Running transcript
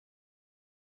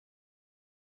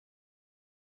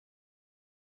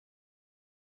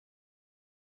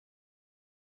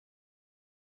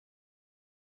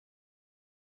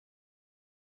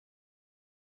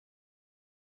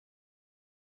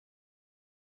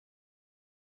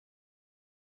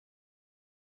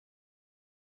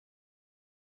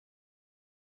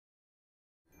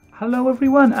Hello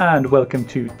everyone and welcome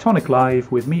to Tonic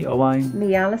Live with me, Owain.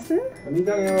 Me, Alison. And me,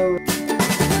 Daniel.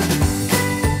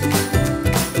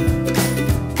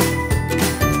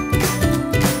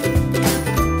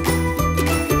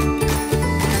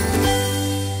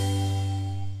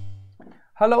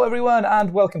 Hello everyone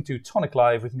and welcome to Tonic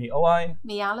Live with me, Owain.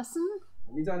 Me, Alison.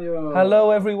 And me, Daniel.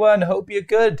 Hello everyone, hope you're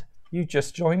good. You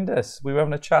just joined us. We were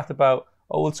having a chat about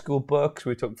old school books.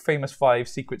 We took Famous 5,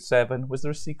 Secret 7. Was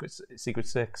there a Secret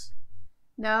 6?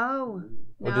 No.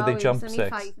 Or did they jump it was 6? only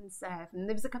 5 and 7.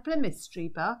 There was a couple of mystery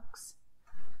books.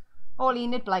 All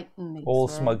Enid Blyton. All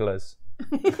smugglers.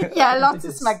 Yeah, lots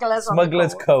of smugglers.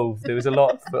 Smuggler's on the Cove. There was a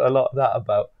lot of that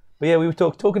about. But yeah, we were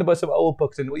talking about some old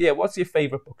books. And yeah, what's your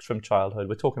favourite books from childhood?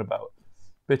 We're talking about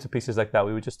bits and pieces like that.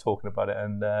 We were just talking about it.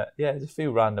 And yeah, there's a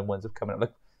few random ones have come up.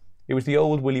 Like, it was the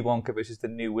old Willy Wonka versus the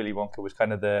new Willy Wonka was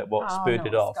kind of what spurred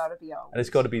it off. It's got to be old. And it's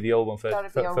got to be the old one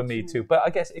for me too. But I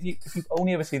guess if you've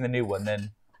only ever seen the new one,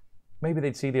 then maybe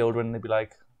they'd see the old one and they'd be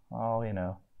like, oh, you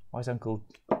know, why is Uncle,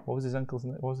 what was his uncle's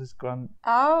name? What was his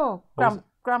Grandpa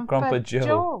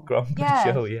Joe. Grandpa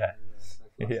Joe, yeah.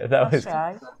 Yeah, that was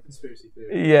right. Conspiracy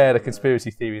theory. Yeah, the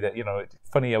conspiracy theory that, you know, it's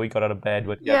funny how he got out of bed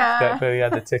when he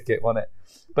had the ticket, wasn't it?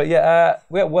 But yeah,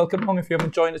 welcome along if you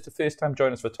haven't joined us the first time.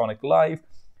 Join us for Tonic Live.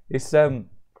 It's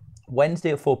Wednesday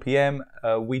at 4 p.m.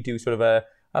 We do sort of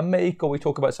a make, or we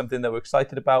talk about something that we're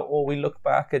excited about, or we look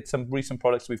back at some recent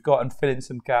products we've got and fill in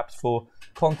some gaps for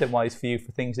content-wise for you,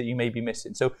 for things that you may be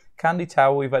missing. So Candy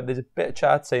Tower, there's a bit of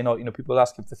chat saying, oh, you know, people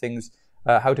asking for things,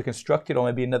 how to construct it, or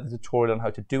maybe another tutorial on how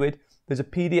to do it. There's a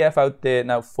PDF out there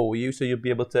now for you, so you'll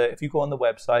be able to, if you go on the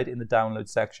website in the download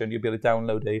section, you'll be able to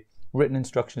download a written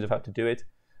instructions of how to do it.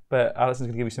 But Alison's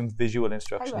going to give you some visual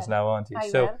instructions now, aren't you?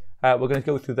 So we're going to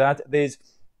go through that. There's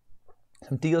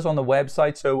some deals on the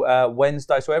website. So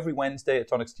Wensdie, so every Wednesday at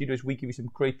Tonic Studios, we give you some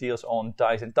great deals on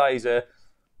dies. And dies are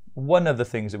one of the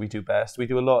things that we do best. We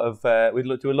do a lot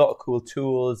of cool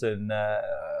tools and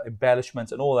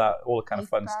embellishments and all that kind of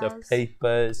fun stuff.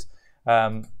 Papers,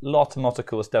 lots and lots of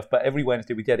cool stuff. But every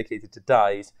Wednesday we dedicate it to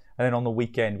dies. And then on the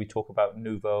weekend we talk about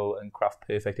Nouveau and Craft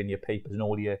Perfect and your papers and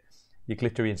all your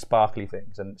glittery and sparkly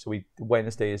things. And so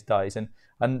Wednesday is dies, and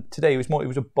today it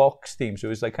was a box theme, so it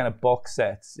was like kind of box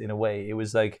sets in a way. It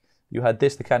was like you had the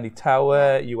Candy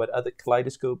Tower, you had other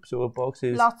kaleidoscopes or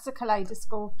boxes, lots of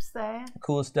kaleidoscopes there,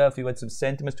 cool stuff. You had some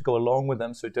sentiments to go along with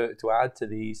them, so to add to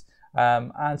these,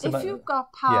 and some, if you've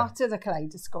got part of the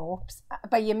kaleidoscopes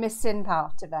but you're missing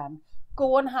part of them,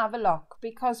 go and have a look,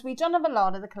 because we don't have a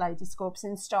lot of the kaleidoscopes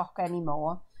in stock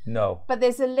anymore. No. But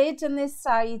there's a lid and there's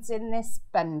sides in this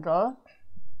bundle.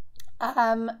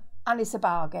 And it's a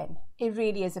bargain. It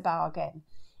really is a bargain.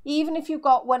 Even if you've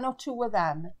got one or two of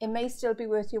them, it may still be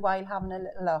worth your while having a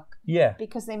little look. Yeah.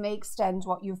 Because they may extend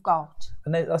what you've got.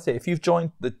 And that's it. If you've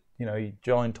joined you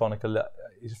joined Tonic,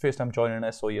 it's the first time joining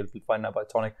us, or you'll find out about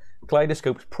Tonic.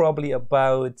 Kaleidoscopes probably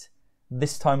about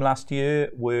this time last year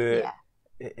were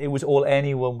it was all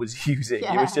anyone was using.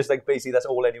 Yeah. It was just like basically that's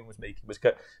all anyone was making.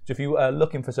 So if you are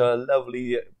looking for a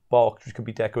lovely box which could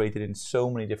be decorated in so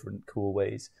many different cool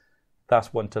ways,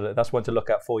 that's one to look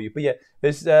at for you. But yeah,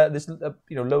 there's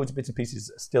loads of bits and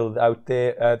pieces still out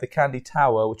there. The Candy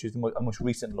Tower, which is a most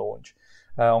recent launch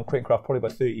on Tonic Craft, probably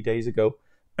about 30 days ago.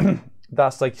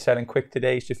 That's like selling quick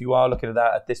today. So if you are looking at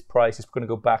that at this price, it's going to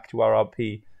go back to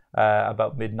RRP.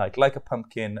 About midnight, like a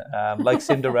pumpkin, like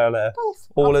Cinderella.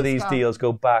 All of these deals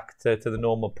go back to the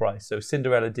normal price. So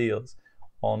Cinderella deals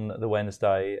on the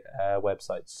Wensdie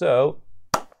website. So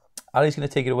Ali's going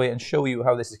to take it away and show you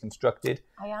how this is constructed.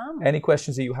 I am. Any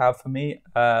questions that you have for me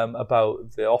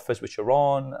about the offers which are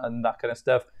on and that kind of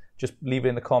stuff, just leave it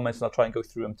in the comments and I'll try and go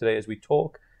through them today as we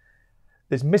talk.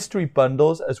 There's mystery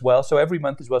bundles as well. So every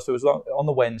month as well. So as long on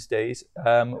the Wednesdays,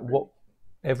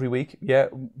 every week, yeah.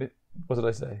 What did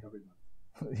I say? Every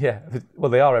month. Yeah,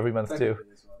 well, they are every month too.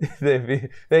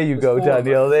 There you go,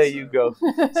 Daniel. There you go.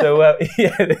 So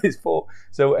yeah, there's 4.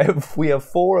 So we have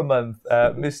 4 a month.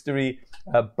 Mystery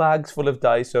bags full of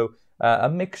dies. So a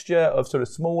mixture of sort of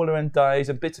smaller end dies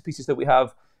and bits and pieces that we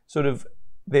have sort of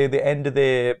the end of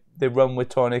their run with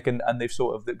Tonic, and they've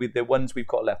sort of the ones we've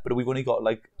got left, but we've only got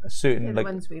like a certain the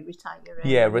ones we retire in.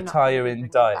 Yeah, retiring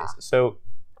dies. So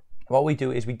what we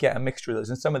do is we get a mixture of those,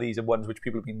 and some of these are ones which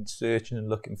people have been searching and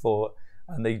looking for,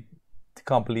 and they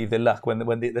can't believe their luck when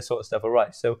this sort of stuff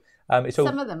arrives. So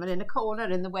some of them are in a corner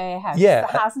in the warehouse that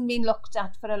hasn't been looked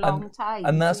at for a long time.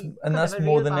 And that's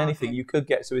more than anything you could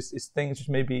get. So it's things which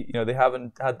maybe they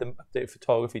haven't had them updated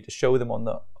photography to show them on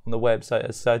the website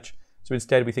as such. So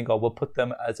instead we think, we'll put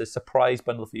them as a surprise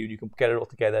bundle for you, and you can get it all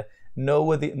together.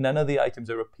 None of the items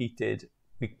are repeated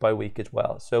week by week as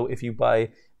well. So if you buy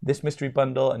this mystery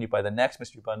bundle and you buy the next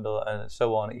mystery bundle and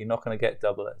so on, you're not going to get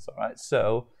double this, all right?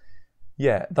 So,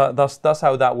 yeah, that's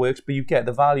how that works. But you get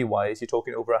the value-wise, you're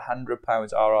talking over £100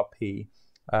 RRP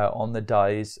on the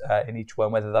dies in each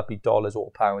one, whether that be dollars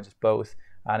or pounds, it's both.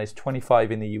 And it's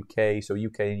 25 in the UK, so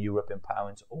UK and Europe in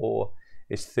pounds, or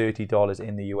it's $30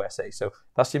 in the USA. So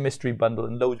that's your mystery bundle,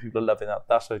 and loads of people are loving that.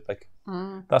 That's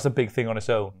that's a big thing on its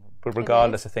own, but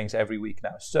regardless of things every week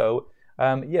now. So,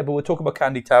 yeah, but we're talking about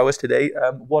candy towers today.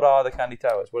 What are the candy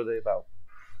towers? What are they about?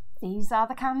 These are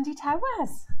the candy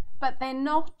towers, but they're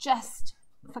not just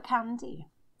for candy.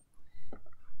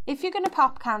 If you're going to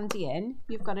pop candy in,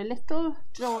 you've got a little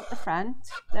drawer at the front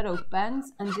that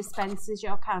opens and dispenses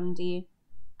your candy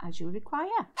as you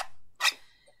require.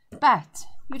 But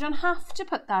you don't have to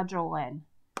put that drawer in.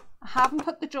 I haven't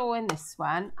put the drawer in this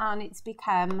one, and it's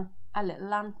become a little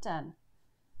lantern.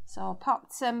 So I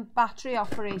popped some battery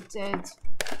operated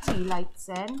tea lights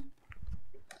in.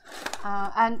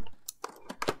 And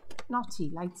not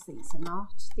tea lights, these are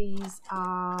not. These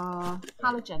are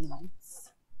halogen lights,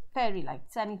 fairy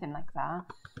lights, anything like that.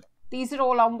 These are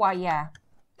all on wire,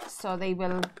 so they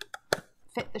will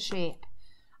fit the shape.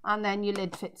 And then your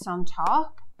lid fits on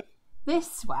top.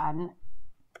 This one,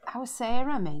 our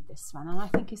Sarah made this one, and I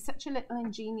think it's such a little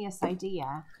ingenious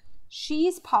idea.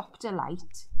 She's popped a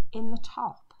light in the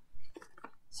top.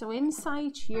 So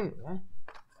inside here,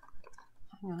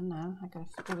 hang on now, I gotta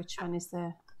figure which one is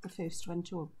the first one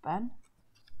to open.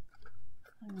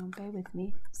 Hang on, bear with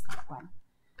me, it's that one.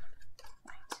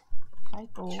 Right,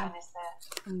 if I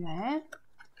go in there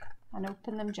and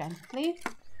open them gently.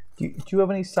 Do you have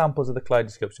any samples of the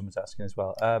kaleidoscope someone's asking as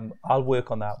well? I'll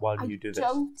work on that while you do this. I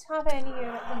don't have any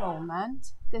here at the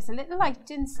moment. There's a little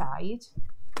light inside.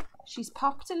 She's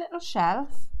popped a little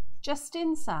shelf just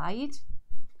inside.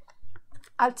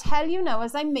 I'll tell you now,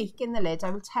 as I'm making the lid,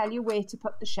 I will tell you where to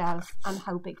put the shelf and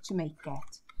how big to make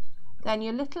it. Then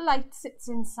your little light sits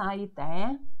inside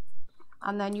there,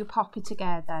 and then you pop it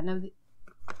together. Now,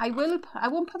 I won't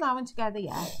put that one together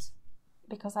yet,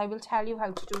 because I will tell you how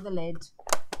to do the lid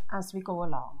as we go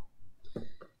along.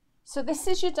 So this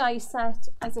is your die set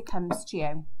as it comes to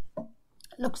you.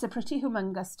 Looks a pretty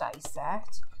humongous die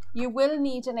set. You will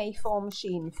need an A4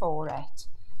 machine for it.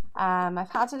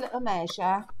 I've had a little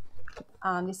measure,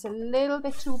 and it's a little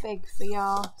bit too big for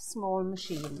your small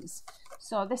machines.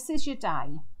 So this is your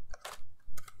die.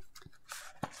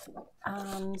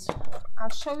 And I'll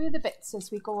show you the bits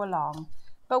as we go along.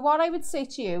 But what I would say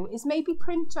to you is maybe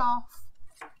print off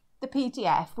the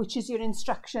PDF, which is your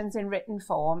instructions in written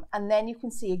form, and then you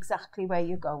can see exactly where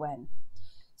you're going.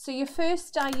 So your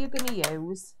first die you're going to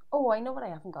use, oh, I know what I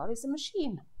haven't got, is a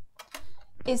machine,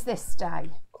 is this die.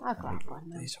 I'll grab one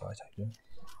now. These are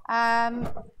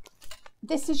right,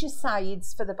 this is your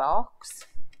sides for the box.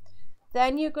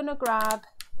 Then you're going to grab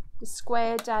the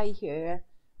square die here,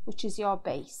 which is your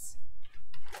base.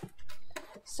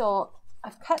 So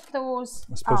I've cut those.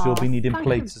 I suppose you'll be needing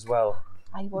plates as well.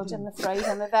 I would, I'm afraid.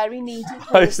 I'm a very needy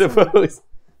person. I suppose.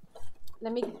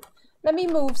 Let me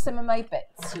move some of my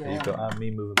bits here. There you go, and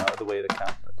me moving out of the way of the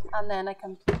camera. And then I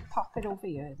can pop it over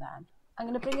here then. I'm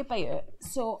going to bring it by here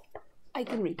so I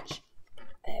can reach.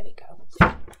 There we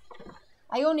go.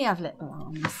 I only have little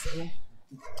arms here.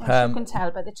 As you can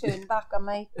tell by the turn back on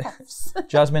my cuffs.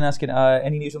 Jasmine asking,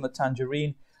 any news on the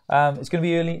tangerine? It's going to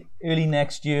be early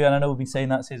next year, and I know we've been saying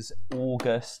that since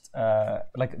August,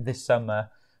 like this summer.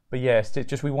 But yeah, it's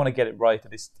just we want to get it right.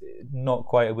 It's not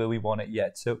quite where we want it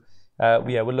yet. So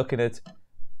yeah, we're looking at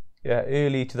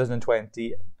early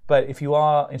 2020. But if you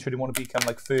are interested and want to become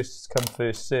like first come,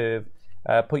 first serve,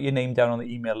 put your name down on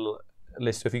the email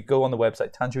list. So if you go on the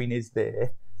website, Tangerine is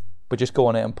there. But just go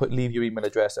on it and leave your email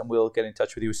address, and we'll get in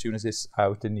touch with you as soon as it's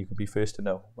out, and you can be first to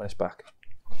know when it's back.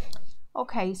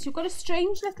 Okay, so you've got a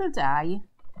strange little die.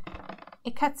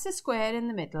 It cuts a square in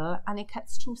the middle, and it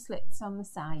cuts 2 slits on the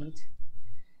side.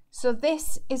 So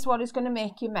this is what is going to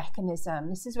make your mechanism.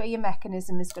 This is where your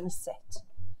mechanism is going to sit.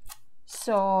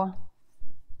 So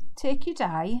take your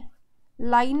die,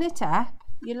 line it up.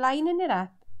 You're lining it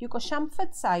up. You've got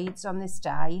chamfered sides on this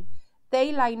die.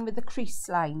 They line with the crease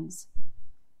lines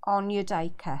on your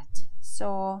die cut.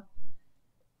 So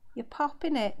you're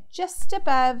popping it just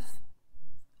above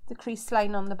the crease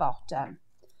line on the bottom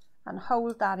and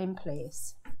hold that in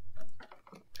place.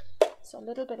 So a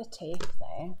little bit of tape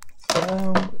there.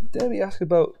 Debbie asked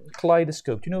about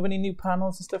kaleidoscope. Do you know of any new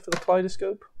panels and stuff for the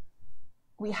kaleidoscope?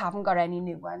 We haven't got any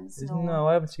new ones. No,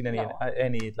 I haven't seen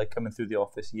any like coming through the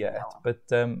office yet. No. But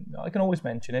I can always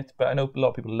mention it. But I know a lot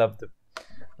of people love the,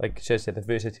 like she said, the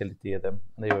versatility of them.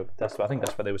 And I think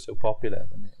that's why they were so popular.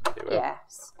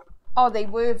 Yes. Oh, they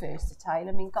were versatile.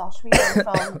 I mean, gosh, we went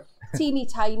from teeny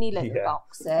tiny little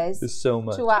boxes There's so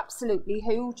much. to absolutely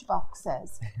huge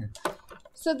boxes.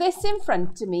 So this in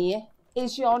front of me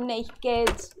is your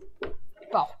naked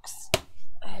box.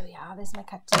 There we are, there's my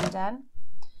cutting done.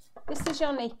 This is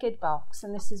your naked box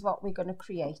and this is what we're going to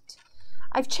create.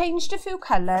 I've changed a few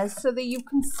colours so that you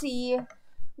can see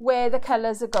where the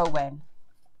colours are going.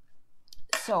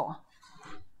 So,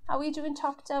 are we doing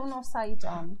top down or side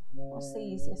down? What's the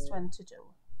easiest one to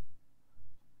do?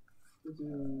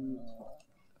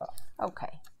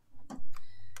 Okay.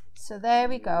 So there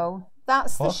we go.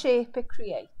 That's the shape it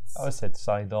creates. I said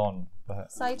side on.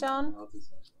 But... Side on?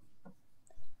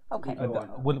 Okay.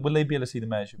 Will they be able to see the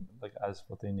measurement like as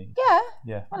what they need? Yeah.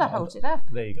 Yeah. Well, I hold it up.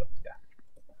 There you go. Yeah.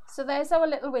 So there's our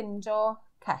little window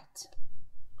cut.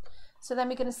 So then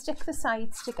we're going to stick the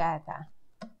sides together.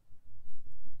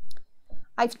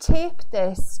 I've taped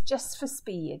this just for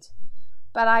speed,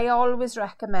 but I always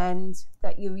recommend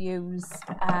that you use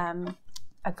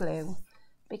a glue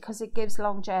because it gives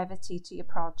longevity to your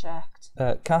project.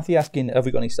 Kathy asking, have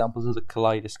we got any samples of the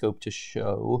kaleidoscope to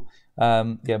show?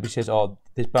 Yeah, but she says, there'll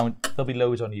be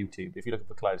loads on YouTube. If you look at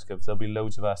the kaleidoscopes, there'll be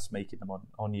loads of us making them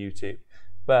on YouTube.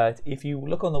 But if you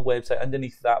look on the website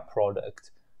underneath that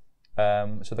product,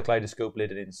 so the kaleidoscope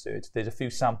lid and insert, there's a few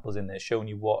samples in there showing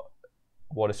you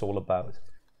what it's all about.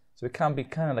 So it can be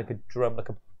kind of like a drum, like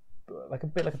a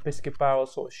bit like a biscuit barrel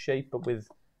sort of shape, but with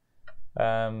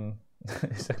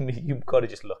you've got to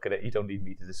just look at it. You don't need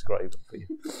me to describe it for you.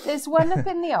 There's one up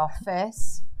in the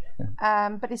office,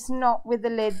 but it's not with the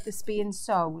lid that's being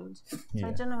sold. So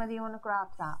I don't know whether you want to grab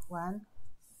that one.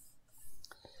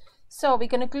 So we're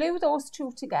going to glue those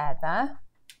two together,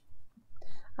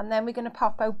 and then we're going to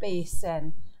pop our base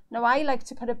in. Now I like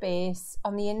to put a base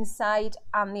on the inside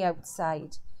and the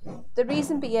outside. The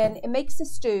reason being, it makes it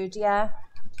sturdier,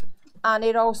 and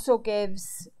it also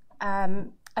gives a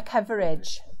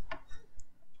coverage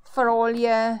for all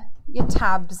your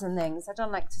tabs and things. I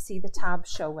don't like to see the tabs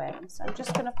showing, so I'm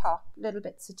just going to pop little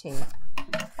bits of tape.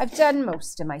 I've done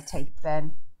most of my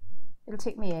taping. It'll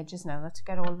take me ages now to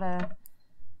get all the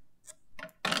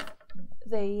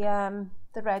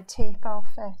red tape off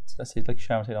it. That's it, like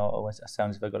shouting, oh, it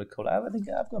sounds if I got a cold. I think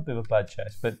I've got a bit of a bad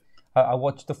chest, but I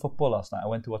watched the football last night. I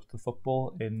went to watch the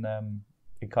football in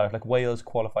Cardiff. Like Wales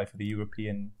qualify for the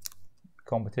European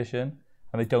competition,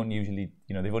 and they don't usually,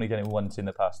 they've only done it once in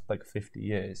the past like 50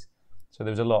 years. So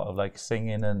there was a lot of like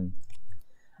singing and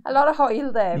a lot of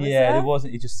hoil there. There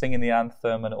wasn't. You just singing the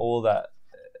anthem and all that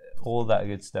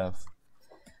good stuff.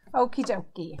 Okie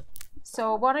dokie.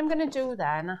 So what I'm going to do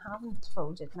then, I haven't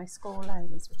folded my score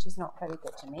lines, which is not very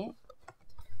good to me.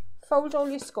 Fold all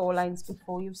your score lines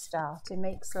before you start. It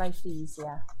makes life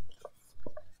easier.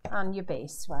 And your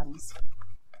base ones.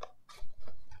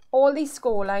 All these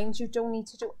score lines, you don't need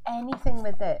to do anything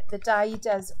with it. The die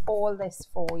does all this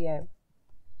for you.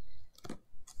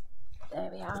 There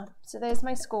we are. So there's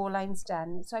my score lines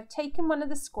done. So I've taken one of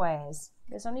the squares.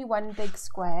 There's only one big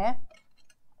square.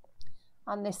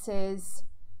 And this is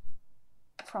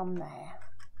from there.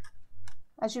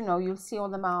 As you know, you'll see all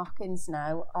the markings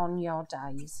now on your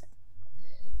dies.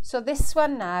 So this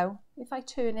one now, if I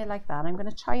turn it like that, I'm going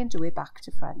to try and do it back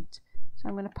to front. So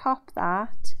I'm going to pop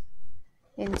that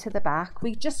into the back.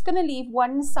 We're just going to leave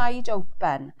one side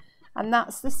open, and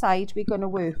that's the side we're going to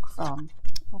work from.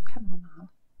 Oh, come on now.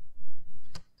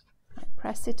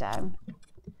 Press it down.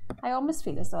 I almost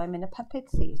feel as though I'm in a puppet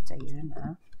theatre here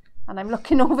now, and I'm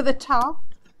looking over the top.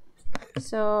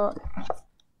 So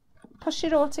push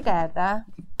it all together.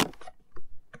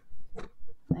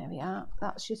 There we are.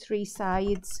 That's your three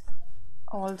sides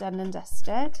all done and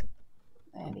dusted.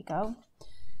 There we go.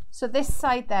 So this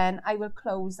side then I will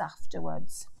close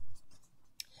afterwards.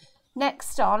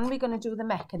 Next on, we're going to do the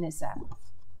mechanism.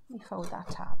 Let me fold that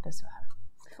tab as well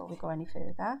before we go any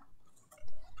further.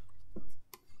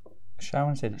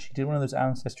 Sharon said she did one of those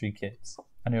ancestry kits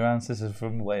and her ancestors are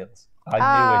from Wales. I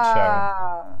knew it,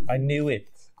 Sharon. I knew it.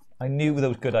 I knew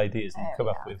those good ideas that you come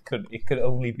up with. It could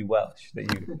only be Welsh that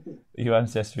your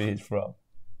ancestry is from.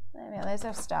 There we are, there's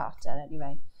our starter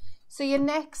anyway. So your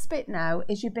next bit now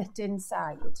is your bit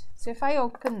inside. So if I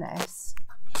open this,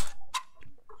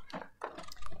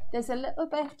 there's a little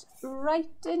bit right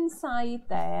inside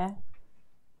there.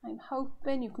 I'm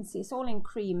hoping you can see it's all in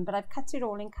cream, but I've cut it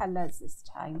all in colours this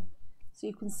time, so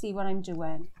you can see what I'm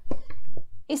doing.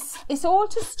 It's all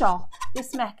to stop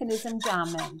this mechanism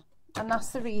jamming, and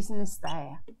that's the reason it's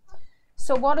there.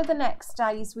 So what are the next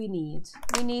dies we need?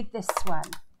 We need this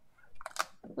one,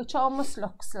 which almost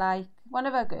looks like one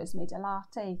of our girls made a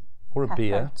latte. Or a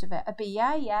beer. Out of it. A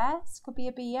beer, yes, could be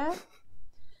a beer.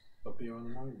 Got beer on the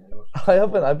mind, I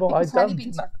haven't.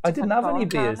 I didn't have any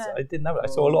football, beers. haven't I didn't have it. I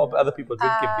saw a lot of other people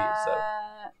drinking beers. So.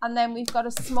 And then we've got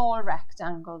a small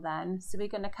rectangle then. So we're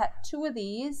going to cut 2 of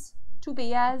these, 2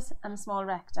 beers and a small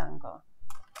rectangle.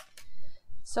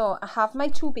 So I have my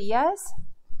 2 beers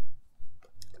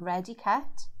ready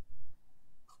cut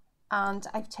and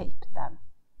I've taped them.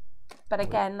 But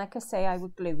again, like I say, I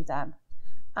would glue them.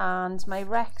 And my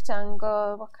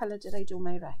rectangle, what colour did I do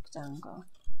my rectangle?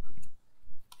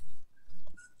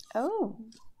 Oh,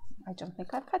 I don't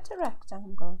think I've cut a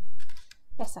rectangle.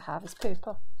 Yes, I have. It's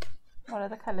purple. What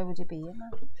other colour would it be in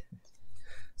that?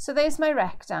 So there's my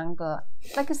rectangle.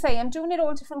 Like I say, I'm doing it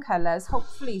all different colours,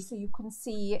 hopefully, so you can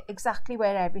see exactly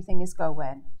where everything is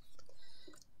going.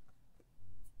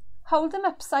 Hold them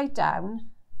upside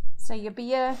down. So your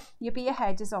beer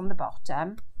head is on the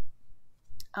bottom,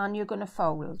 and you're going to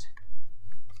fold.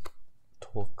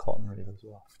 Tall cotton reel as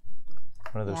well.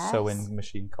 One of those sewing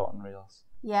machine cotton reels.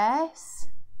 Yes.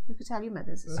 You could tell your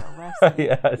mothers as well.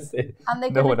 Yeah, I see. And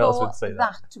they're no going to one else go would say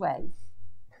that way.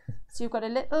 So you've got a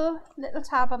little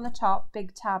tab on the top,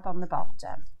 big tab on the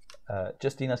bottom.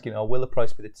 Justine asking, will the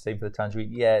price be the same for the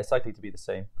tangerine? Yeah, it's likely to be the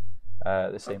same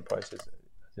price as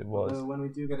it was. Although when we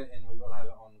do get it in, we've got to have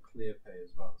it on clear pay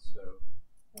as well.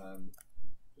 So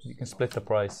you can split the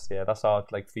price. Yeah, that's our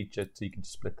feature, so you can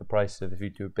split the price if you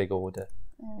do a big order.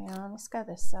 There we are. Let's get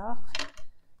this off.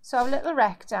 So a little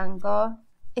rectangle.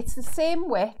 It's the same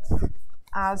width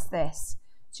as this.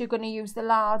 So you're going to use the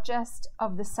largest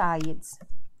of the sides.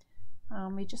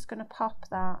 And we're just going to pop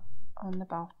that on the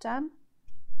bottom.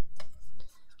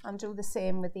 And do the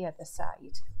same with the other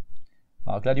side.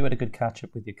 Oh, I'm glad you had a good catch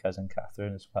up with your cousin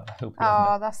Catherine as well. I hope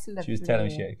that's lovely. She was telling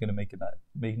me she was going to make a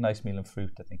nice meal and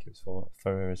fruit. I think it was for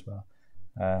her as well.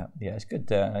 Yeah, it's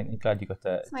good. I'm glad you got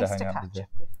to nice hang to out catch with you. up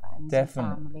with friends and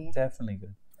family. Definitely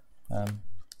good.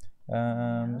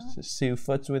 Sue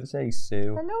Foots with us. Hey,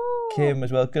 Sue. Hello. Kim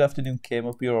as well. Good afternoon, Kim.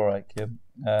 Hope you're all right, Kim.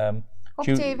 Hope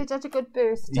David had a good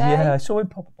birthday. Yeah, I saw him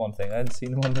pop up one thing. I hadn't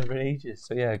seen him on for ages.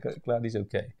 So yeah, glad he's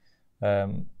okay.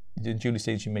 Julie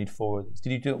said she made 4 of these.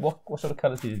 Did you do what sort of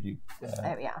colours did you do?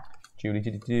 There we are. Julie,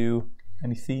 did you do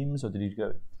any themes or did you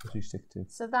what did you stick to?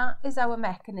 So that is our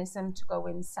mechanism to go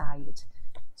inside.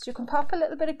 So you can pop a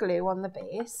little bit of glue on the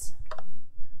base.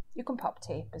 You can pop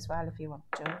tape as well if you want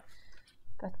to.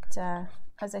 But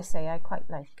as I say,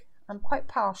 I'm quite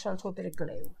partial to a bit of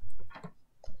glue.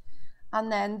 And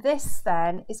then this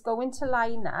then is going to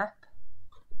line up.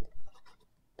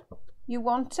 You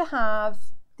want to have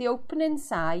the opening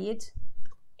side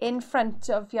in front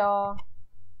of your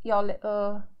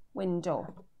little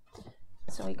window.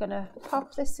 So we're going to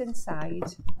pop this inside.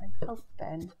 I'm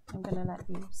hoping I'm going to let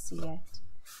you see it.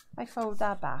 If I fold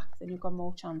that back, then you've got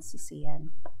more chance to see it.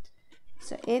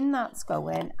 So in that's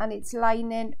going, and it's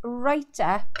lining right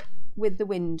up with the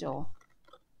window.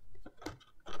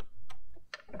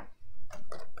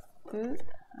 Ooh,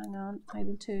 hang on, I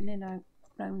will turn it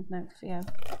round now for you.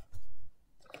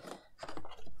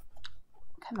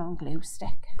 Come on, glue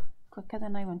stick, quicker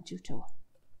than I want you to.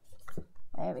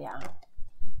 There we are.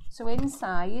 So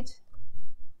inside,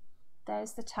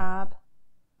 there's the tab,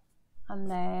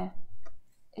 and there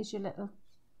is your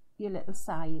little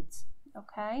sides.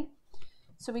 Okay.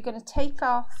 So we're going to take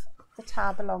off the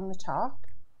tab along the top,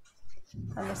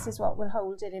 and this is what will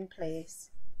hold it in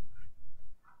place.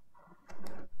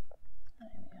 There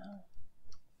we are.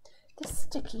 This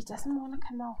sticky doesn't want to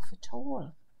come off at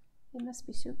all. It must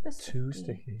be super sticky. Too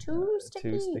sticky. Too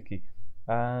sticky. Too sticky.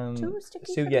 Too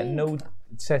sticky. So yeah, no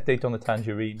set date on the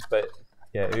tangerines, but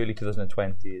yeah, early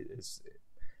 2020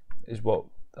 is what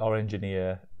our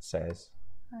engineer says.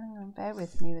 Hang on, bear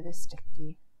with me with this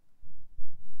sticky,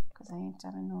 because I ain't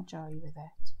having no joy with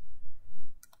it.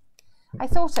 I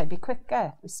thought I'd be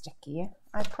quicker with sticky.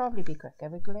 I'd probably be quicker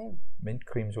with glue. Mint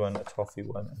cream's 1, a toffee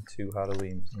 1, and 2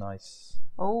 Halloween. Nice.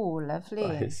 Oh, lovely.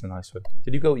 It's a nice one.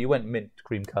 You went mint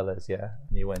cream colours, yeah?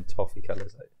 And you went toffee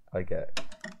colours, I get.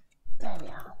 There we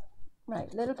are.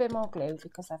 Right, a little bit more glue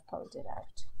because I've pulled it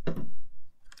out.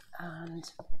 And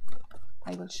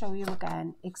I will show you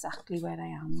again exactly where I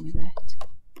am with it.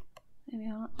 There we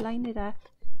are. Line it up.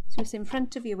 So it's in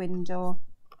front of your window.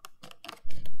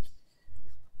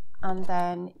 And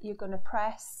then you're going to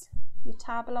press your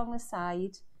tab along the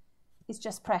side. Is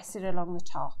just press it along the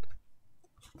top.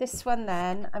 This one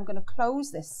then, I'm going to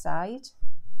close this side.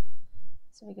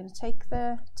 So we're going to take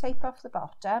the tape off the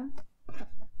bottom,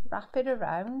 wrap it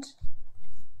around,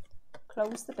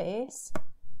 close the base,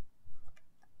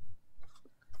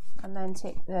 and then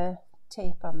take the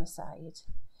tape on the side.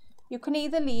 You can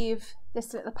either leave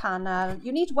this little panel,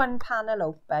 you need one panel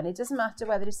open, it doesn't matter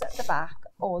whether it's at the back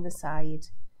or the side.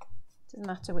 Doesn't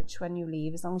matter which one you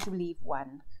leave, as long as you leave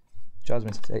one.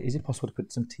 Jasmine says, is it possible to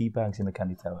put some tea bags in the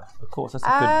candy tower? Of course, that's a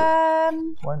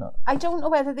good. Why not? I don't know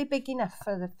whether they're big enough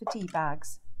for tea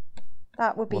bags.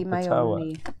 That would be my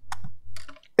only.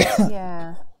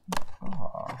 Yeah.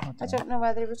 Oh, I don't know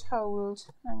whether it would hold.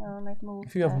 Hang on, I've moved.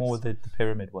 If you have more of the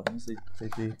pyramid ones,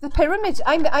 they'd be... The pyramid,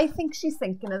 I think she's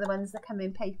thinking of the ones that come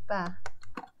in paper.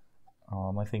 Oh,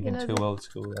 am I thinking too old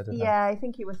school? I don't know. Yeah, I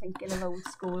think you were thinking of old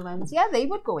school ones. Yeah, they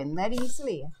would go in there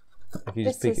easily. If you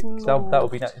just pick it, that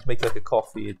would be nice. Make like a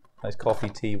nice coffee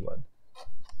tea one.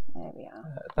 There we are.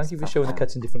 Thank you for showing the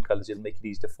cuts in different colours. It'll make it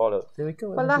easy to follow. There we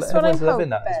go. Well, that's what I'm loving hoping.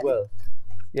 that as well.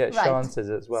 Yeah, right. Sean says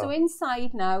it as well. So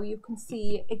inside now you can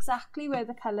see exactly where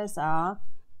the colours are.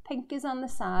 Pink is on the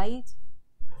side.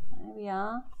 There we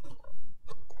are.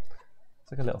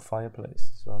 It's like a little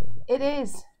fireplace as well. It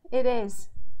is. It is.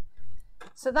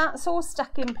 So that's all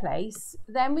stuck in place.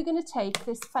 Then we're going to take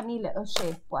this funny little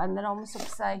shape one that almost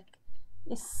looks like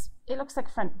it looks like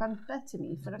a front bumper to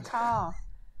me for a car.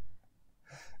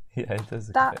 Yeah, it does.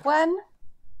 That one.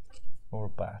 Or a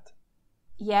bat.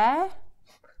 Yeah.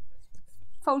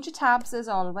 Fold your tabs as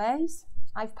always.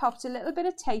 I've popped a little bit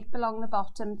of tape along the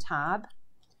bottom tab.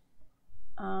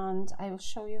 And I will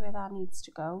show you where that needs to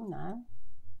go now.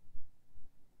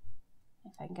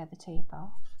 If I can get the tape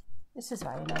off. This is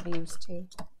why I never use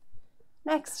tape.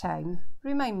 Next time,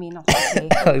 remind me not to take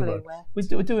the glue wet.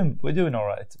 We're doing all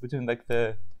right. We're doing like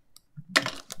the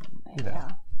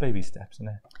baby steps, isn't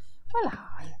it? Well,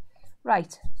 hi.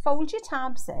 Right, fold your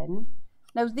tabs in.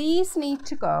 Now these need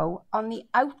to go on the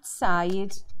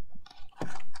outside.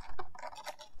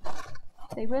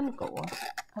 They will go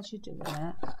as you're doing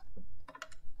it.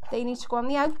 They need to go on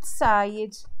the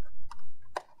outside.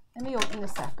 Let me open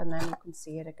this up and then you can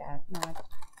see it again.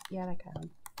 Yeah, I can.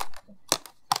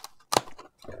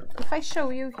 If I show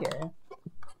you here,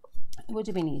 it would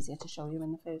have been easier to show you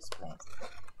in the first place.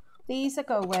 These are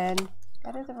going,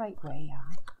 get it the right way,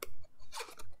 yeah.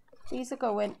 These are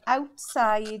going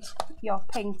outside your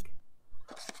pink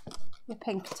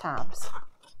tabs.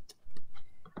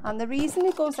 And the reason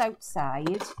it goes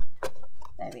outside,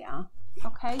 there we are.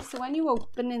 Okay, so when you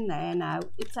open in there now,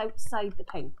 it's outside the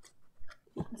pink.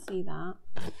 You can see that.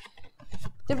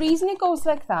 The reason it goes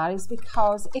like that is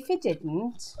because if it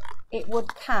didn't, it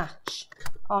would catch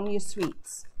on your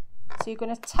sweets. So you're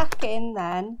going to tuck in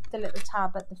then the little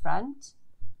tab at the front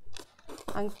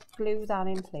and glue that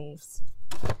in place.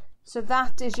 So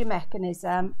that is your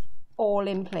mechanism all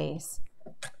in place.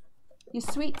 Your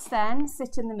sweets then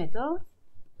sit in the middle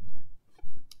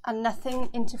and nothing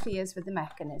interferes with the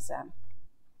mechanism.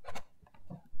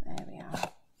 There we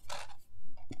are.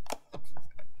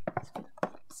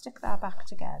 Stick that back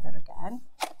together again.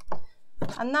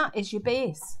 And that is your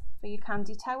base for your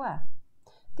candy tower.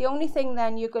 The only thing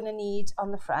then you're going to need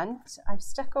on the front, I've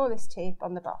stuck all this tape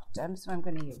on the bottom, so I'm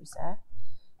going to use it.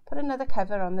 Put another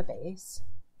cover on the base.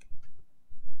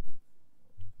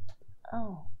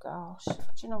 Oh gosh, do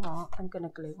you know what? I'm going to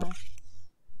glue it.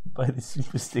 Buy this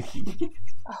super sticky.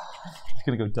 It's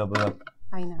going to go double up.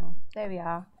 I know. There we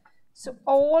are. So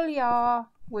all your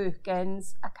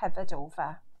workings are covered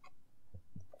over.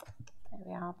 There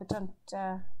we are, but don't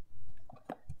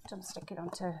stick it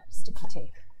onto sticky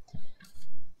tape.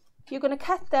 You're going to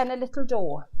cut then a little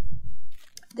door.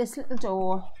 This little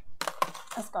door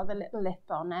has got the little lip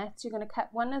on it. So you're going to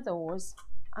cut one of those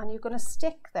and you're going to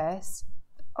stick this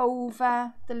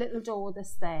over the little door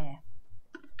that's there.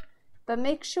 But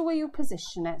make sure you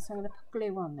position it. So I'm going to put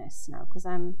glue on this now because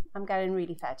I'm getting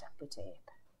really fed up with tape.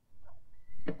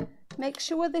 Make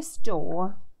sure this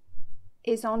door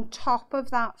is on top of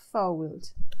that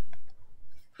fold.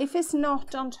 If it's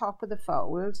not on top of the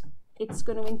fold, it's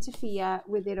going to interfere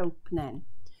with it opening.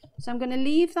 So I'm going to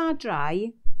leave that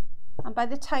dry, and by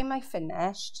the time I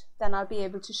finished, then I'll be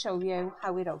able to show you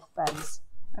how it opens.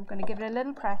 I'm going to give it a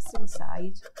little press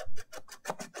inside.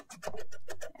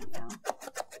 There we are.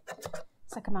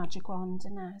 It's like a magic wand,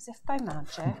 isn't it? As if by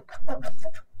magic,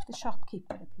 the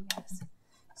shopkeeper appears.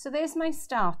 So there's my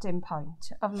starting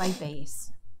point of my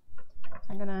base.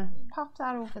 I'm going to pop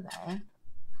that over there.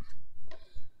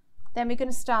 Then we're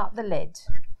going to start the lid.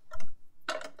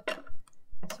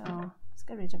 So let's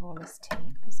get rid of all this tape.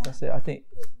 That's it. I think,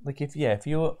 like, if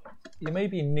you may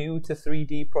be new to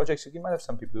 3D projects, you might have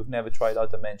some people who've never tried our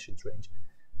dimensions range.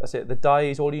 That's it. The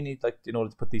dies, all you need, like, in order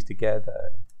to put these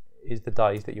together, is the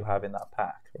dies that you have in that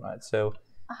pack, right? So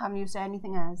I haven't used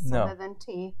anything else other than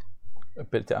tape. A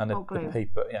bit and the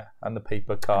paper, yeah, and the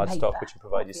paper cardstock which you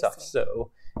provide yourself.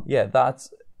 So yeah, I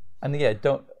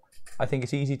think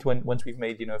it's easy to once we've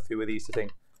made a few of these to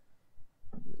think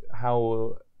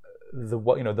how the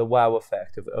wow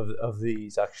effect of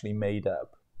these actually made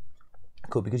up.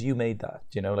 Cool, because you made that,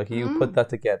 like you put that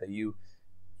together. You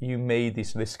made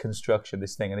this construction,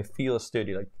 this thing, and it feels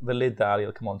sturdy. Like the lid that Ali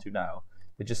will come onto now,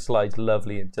 it just slides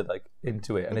lovely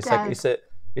into it, and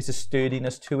it's a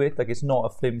sturdiness to it. Like it's not a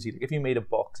flimsy. Like if you made a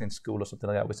box in school or something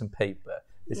like that with some paper,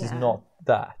 this is not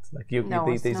that. Like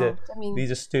these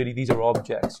are sturdy. These are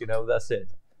objects. That's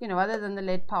it. Other than the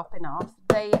lid popping off,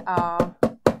 they are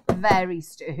very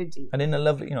sturdy. And in a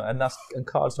lovely, and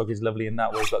cardstock is lovely in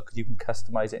that way as well, because you can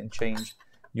customize it and change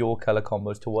your color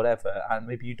combos to whatever. And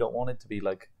maybe you don't want it to be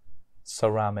like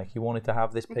ceramic. You want it to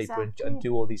have this paper and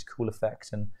do all these cool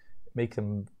effects and make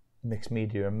them mixed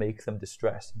media and make them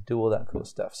distressed and do all that cool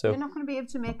stuff. So you're not going to be able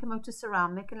to make them out of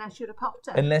ceramic unless you're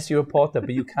a potter. But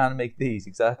you can make these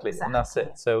exactly. And that's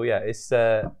it. So yeah, it's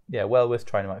well worth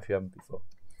trying them out if you haven't before.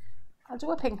 I'll do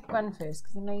a pink one first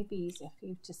because it may be easier for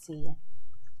you to see.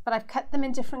 But I've cut them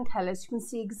in different colours. You can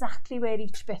see exactly where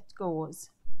each bit goes.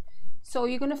 So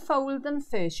you're going to fold them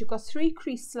first. You've got 3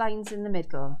 crease lines in the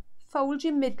middle. Fold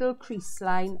your middle crease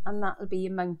line and that'll be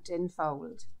your mountain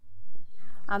fold.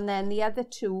 And then the other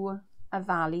 2 are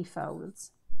valley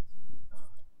folds.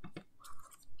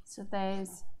 So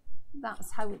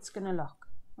that's how it's going to look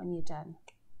when you're done.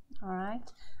 All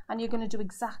right. And you're going to do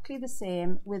exactly the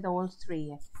same with all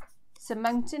 3. So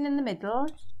mountain in the middle,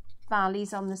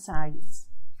 valleys on the sides.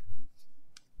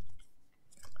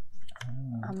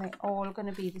 And they're all going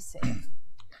to be the same.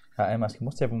 I'm asking,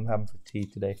 what's everyone having for tea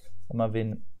today? I'm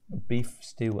having beef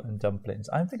stew and dumplings.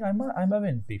 I think I'm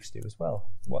having beef stew as well.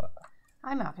 What?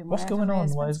 I'm having. What's going on?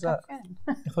 Why is that?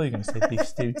 I thought you were going to say beef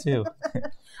stew too.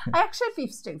 I actually had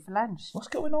beef stew for lunch. What's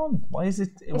going on? Why is it?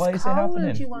 Why is it happening?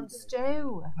 It's cold. You want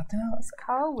stew? I don't know. It's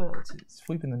cold. It's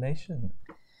sweeping the nation.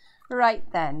 Right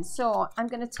then. So I'm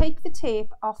going to take the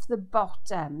tape off the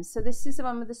bottom. So this is the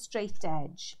one with the straight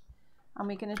edge. And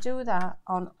we're going to do that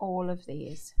on all of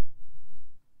these.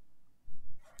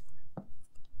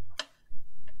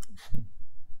 There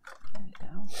we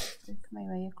go. Work my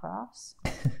way across.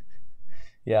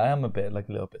 Yeah, I am a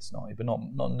little bit snotty, but not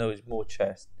nose, more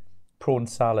chest. Prawn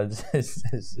salads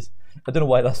is I don't know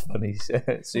why that's funny,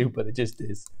 Sue, but it just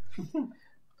is.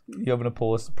 You're having a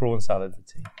prawn salad for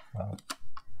tea. Wow.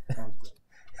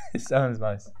 It sounds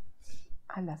nice.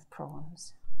 I love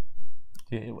prawns.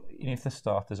 If the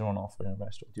starters are on offer in a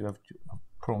restaurant, do you have a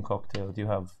prawn cocktail? Do you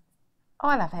have? Oh,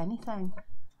 I'll have anything.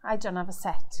 I don't have a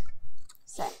set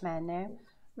menu.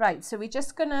 Right, so we're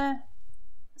just gonna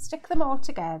stick them all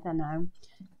together now.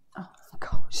 Oh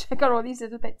gosh, I got all these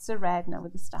little bits of red now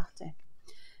with the static.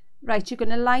 Right, you're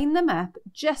gonna line them up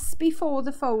just before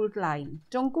the fold line.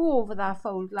 Don't go over that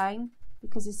fold line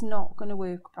because it's not gonna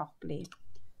work properly.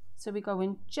 So we're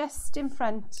going just in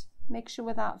front. Make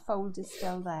sure that fold is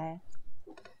still there.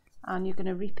 And you're going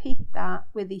to repeat that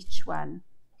with each one.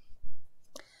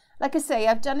 Like I say,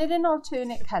 I've done it in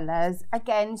alternate colours,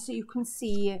 again, so you can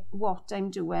see what I'm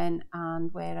doing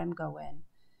and where I'm going.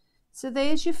 So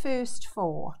there's your first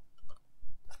 4.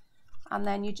 And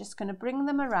then you're just going to bring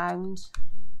them around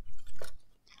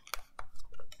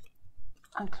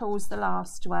and close the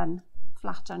last one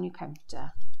flat on your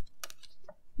counter,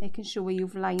 making sure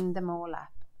you've lined them all up.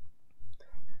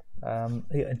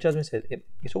 And Jasmine said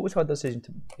it's always a hard decision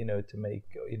to make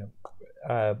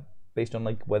based on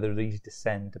like whether these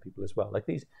descend to people as well. Like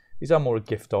these are more a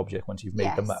gift object once you've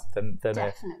made them up than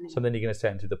something you're going to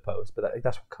send to the post. But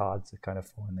that's what cards are kind of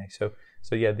for, aren't they?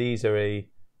 So yeah, these are a.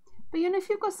 But if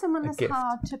you've got someone that's gift.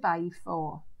 Hard to buy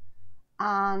for,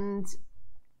 and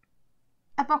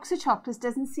a box of chocolates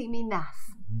doesn't seem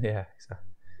enough. Yeah, exactly.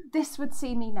 This would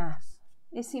seem enough.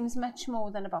 It seems much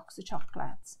more than a box of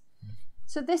chocolates.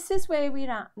 So this is where we're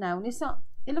at now, and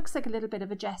it looks like a little bit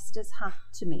of a jester's hat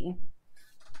to me.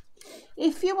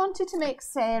 If you wanted to make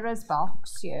Sarah's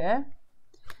box here,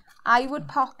 I would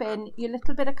pop in your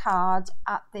little bit of card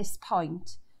at this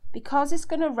point because it's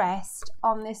going to rest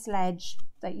on this ledge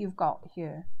that you've got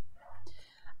here.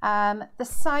 The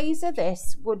size of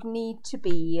this would need to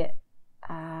be,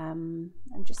 I'm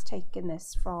just taking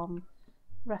this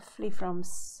roughly from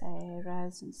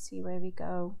Sarah's and see where we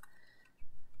go.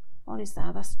 What is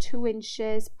that? That's 2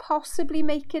 inches. Possibly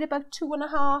make it about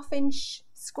 2.5 inch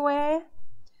square.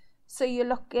 So you're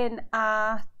looking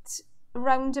at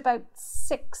around about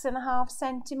 6.5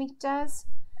 centimeters,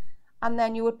 and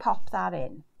then you would pop that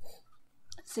in.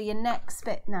 So your next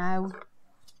bit now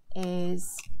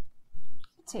is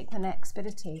take the next bit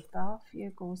of tape off.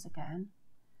 Here goes again.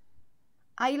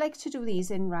 I like to do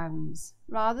these in rounds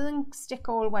rather than stick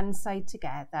all one side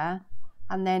together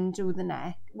and then do the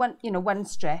neck. One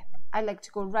strip. I like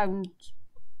to go round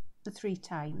the 3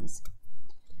 times.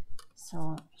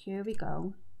 So here we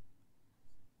go.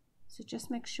 So just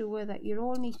make sure that you're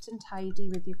all neat and tidy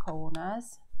with your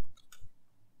corners.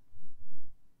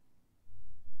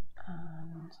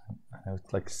 And I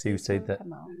would like Sue said that.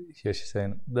 Yeah, she's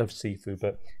saying love seafood,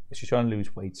 but if she's trying to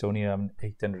lose weight, it's only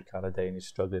 800 cal a day, and you're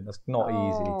struggling. That's not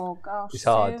easy. Oh gosh, it's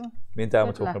hard. Sue. Me and Dan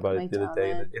were Good talking luck, about my it the other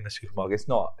day in the supermarket.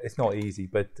 It's not easy,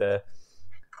 but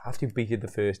after you've beaten the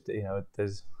first,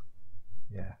 there's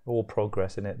all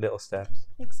progress in it, little steps.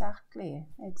 Exactly.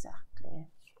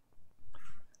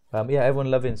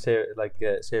 Everyone loving Sarah,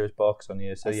 Sarah's box on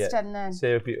here. So It's yeah, stunning.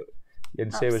 Sarah,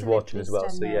 and Sarah's watching as well.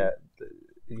 Stunning. So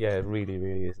yeah, it really,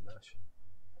 really is lush.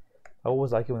 I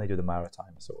always like it when they do the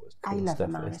maritime sort of cool I love stuff.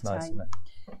 the maritime. It's nice, isn't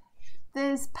it?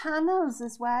 There's panels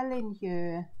as well in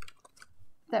here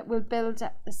that will build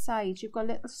up the side. You've got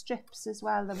little strips as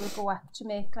well that will go up to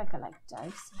make like a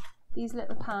lighthouse. These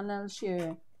little panels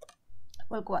here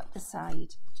will go up the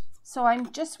side. So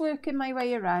I'm just working my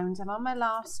way around. I'm on my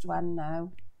last one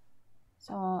now.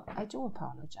 So I do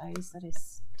apologise that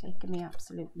it's taken me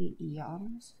absolutely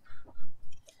eons.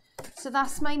 So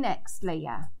that's my next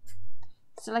layer.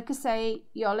 So like I say,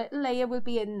 your little layer will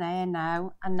be in there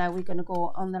now, and now we're going to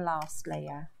go on the last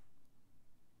layer.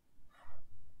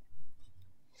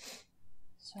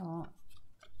 So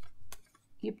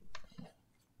you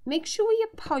make sure your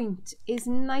point is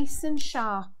nice and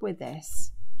sharp with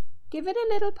this. Give it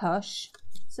a little push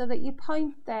so that your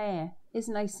point there is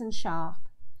nice and sharp,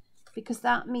 because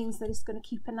that means that it's going to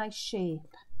keep a nice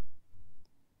shape.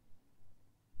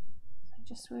 So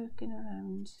just working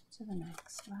around to the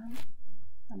next one,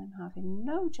 and I'm having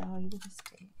no joy with this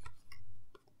tape.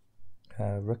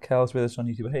 Raquel's with us on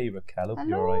YouTube. Hey Raquel, hope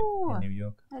you're alright in New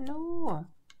York. Hello.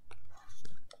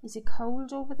 Is it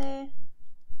cold over there?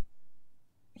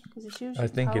 Because it's usually I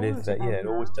think it is. It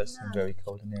always does seem very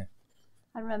cold in here.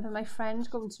 I remember my friend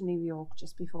going to New York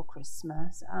just before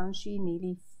Christmas, and she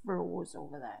nearly froze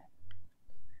over there.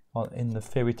 Well, in the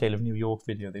Fairy Tale of New York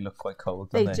video, they look quite cold,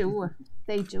 don't they?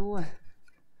 They do.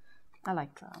 I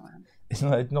like that one. It's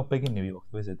not big in New York,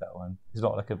 is it, that one? It's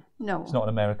not like No. It's not an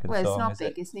American song, it's not is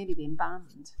big. it? It's nearly been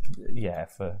banned. Yeah,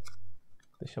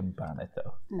 they shouldn't ban it,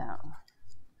 though. No.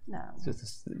 It's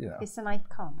just, It's an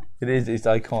icon. It is. It's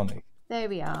iconic. There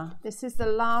we are. This is the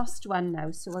last one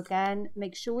now. So again,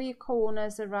 make sure your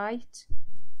corners are right.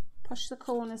 Push the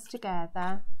corners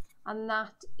together, and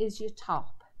that is your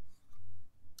top.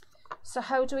 So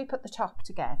how do we put the top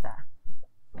together?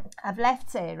 I've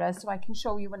left Sarah so I can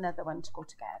show you another one to go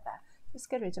together. Let's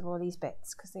get rid of all these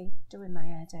bits because they're doing my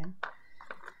head in.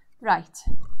 Right,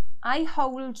 I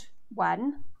hold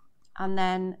one and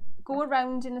then go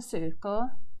around in a circle,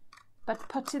 but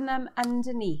putting them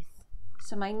underneath.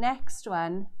 So my next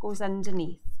one goes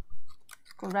underneath.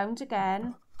 Go round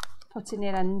again, putting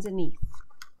it underneath.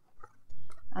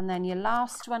 And then your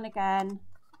last one again,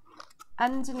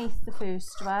 underneath the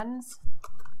first ones.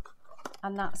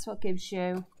 And that's what gives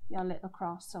you your little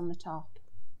cross on the top.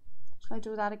 Shall I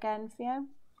do that again for you?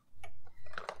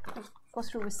 I'll go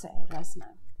through with Sarah's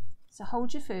now. So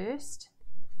hold your first,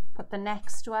 put the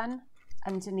next one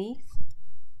underneath.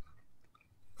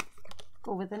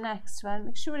 Go with the next one.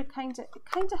 Make sure it kind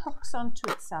of hooks onto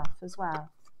itself as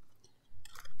well.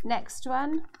 Next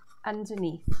one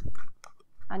underneath,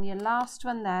 and your last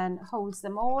one then holds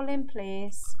them all in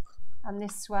place, and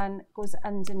this one goes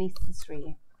underneath the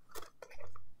three.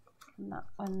 And that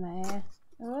one there.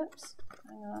 Oops,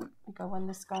 hang on. We got one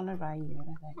that's gone awry here, I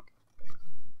think.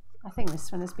 I think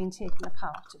this one has been taken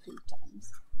apart a few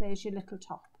times. There's your little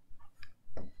top.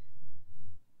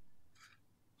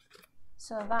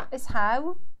 So that is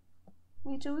how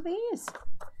we do these.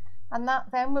 And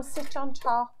that then will sit on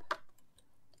top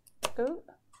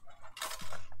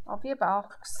of your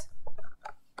box.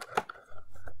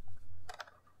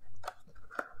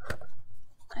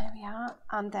 There we are.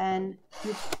 And then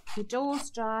your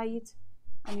dough's dried,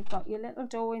 and you've got your little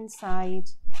dough inside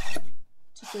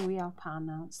to do your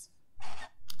panels.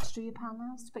 To do your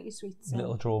panels, to put your sweets in.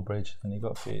 Little drawbridge, and you've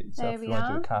got for yourself. If you want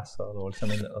to do a castle or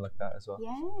something little like that as well.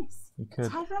 Yes. You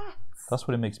could. Turrets. That's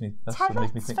what it makes me. That's what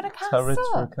makes me think. For a castle. Turrets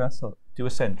for a castle. Do a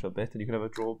central bit, and you could have a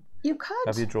draw. You could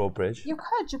have your drawbridge. You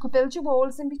could. You could build your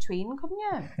walls in between, couldn't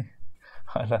you?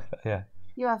 I like that. Yeah.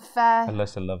 You have. I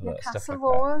love your that castle stuff like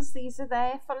walls. That. These are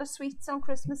there, full of sweets on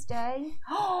Christmas Day.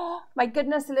 Oh my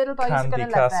goodness, the little boys Candy are going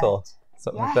to castle. love it.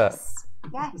 Something like that.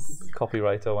 Yes.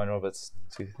 Copyright Owen Roberts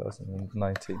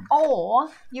 2019. Or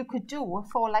you could do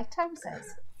 4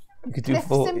 lighthouses. You could do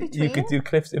cliffs in between. You could do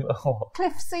cliffs in.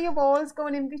 Cliffs are your walls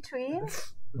going in between.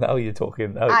 Now you're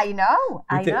talking. I know.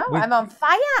 I'm on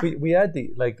fire. We had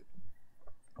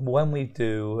when we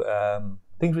do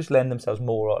things which lend themselves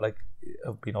more, like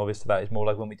have been obvious to that, is more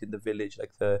like when we did the village,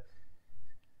 like the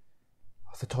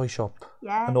toy shop,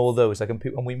 and all those, like,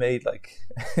 and we made like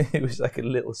it was like a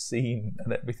little scene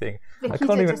and everything. Vicky I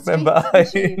can't even remember.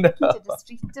 Vicky did a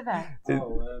street event.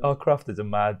 Our crafters are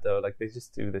mad though, like they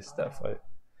just do this stuff. Like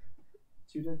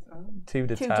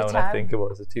Tudor Town, I think it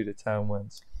was the Tudor Town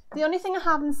ones. The only thing I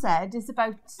haven't said is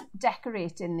about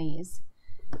decorating these.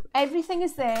 Everything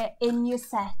is there in your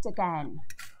set again.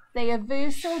 They are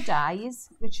verso dies,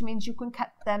 which means you can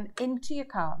cut them into your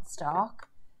cardstock,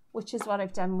 which is what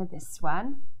I've done with this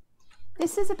one.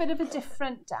 This is a bit of a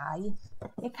different die.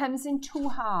 It comes in 2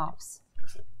 halves.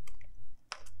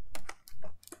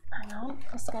 Hang on,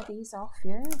 let's get these off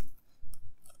here.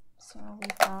 So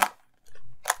we've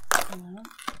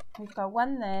got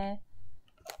one there,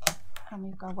 and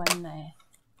we've got one there.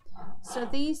 So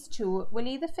these two will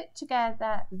either fit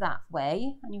together that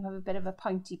way, and you have a bit of a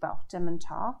pointy bottom and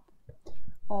top,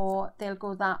 or they'll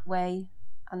go that way,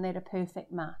 and they're a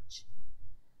perfect match.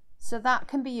 So that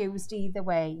can be used either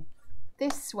way.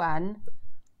 This one,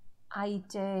 I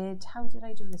did, how did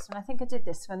I do this one? I think I did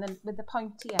this one with the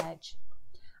pointy edge.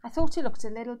 I thought it looked a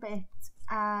little bit,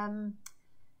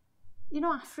 you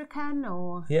know, African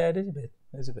or... Yeah, it is a bit.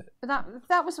 It is a bit. But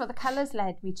that was what the colours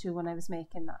led me to when I was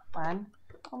making that one.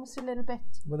 Almost a little bit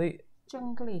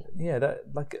jungly. Yeah,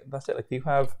 that's it. Like you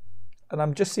have, and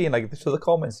I'm just seeing like, so the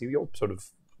comments, you're sort of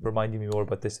reminding me more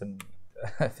about this, and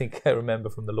I think I remember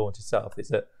from the launch itself, is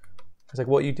that it's like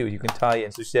what you do, you can tie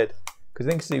in. So she said, because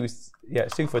I think Sue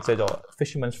said, oh,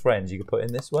 Fisherman's Friends, you could put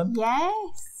in this one.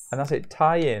 Yes. And that's it,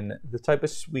 tie in the type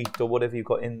of sweet or whatever you've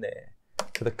got in there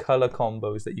to the colour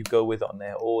combos that you go with on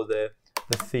there, or the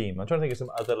theme. I'm trying to think of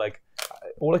some other, like,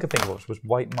 all I could think of was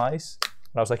white mice.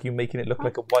 And I was like, you making it look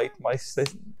like a white mice,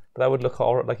 but that would look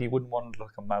horrible. Like you wouldn't want it to look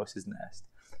like a mouse's nest.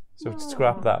 So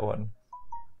scrap that one.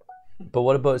 But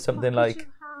what about something like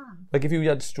if you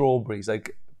had strawberries,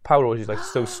 like Power always used like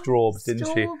so strawberries, didn't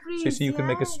she? So you can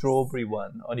make a strawberry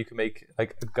one, and you can make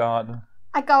like a garden.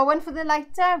 I got one for the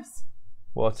lighthouse.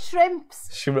 What?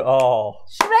 Shrimps. Shrimps.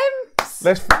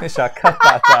 Let's finish that. Cut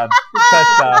that, Dan.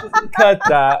 Cut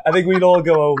that. I think we'd all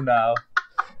go home now.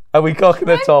 Are we not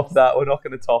going to top that? We're not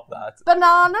going to top that.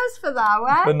 Bananas for that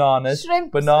one. Bananas.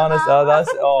 Shrimps. Bananas.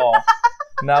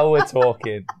 Now we're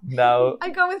talking. Now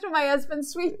I go with my husband's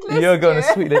sweet list. You're going to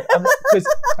sweet list. Because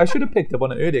I should have picked up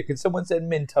on it earlier. Because someone said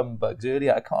mint humbugs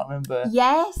earlier. I can't remember.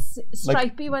 Yes,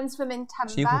 stripy ones for mint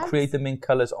humbugs. So you can create the mint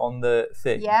colours on the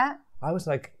thing. Yeah. I was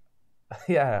like,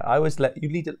 yeah. I was let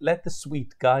the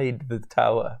sweet guide the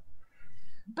tower.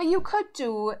 But you could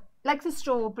do. Like the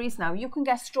strawberries now, you can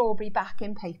get strawberry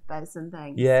backing papers and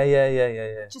things.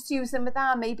 Yeah. Just use them with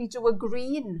that. Maybe do a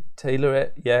green. Tailor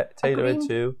it, Tailor it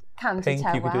too. Candy pink,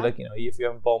 tower. you could do like, you know, if you're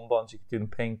having bonbons, you could do them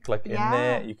pink, like in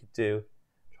there. You could do.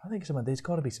 I think there's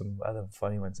got to be some other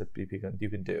funny ones that you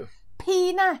can do.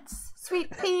 Peanuts, sweet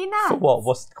peanuts. For what?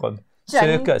 What's it called?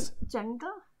 Circus. Jungle.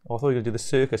 Oh, I thought you were going to do the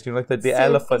circus. You know, like the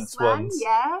elephants ones.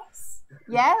 Yes.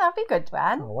 Yeah, that'd be a good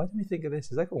one. Oh, why didn't we think of this?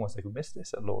 It's like almost like we missed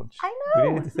this at launch. I know. We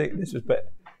needed to think this was better.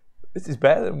 This is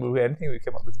better than anything we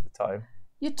came up with at the time.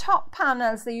 Your top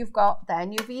panels that you've got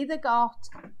then, you've either got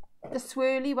the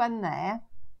swirly one there,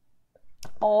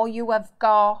 or you have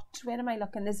got, where am I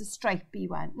looking? There's a stripy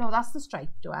one. No, that's the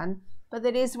striped one. But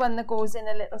there is one that goes in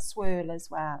a little swirl as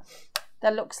well.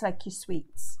 That looks like your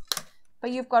sweets.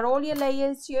 But you've got all your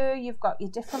layers here. You've got your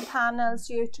different panels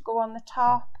here to go on the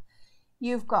top.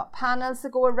 You've got panels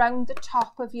that go around the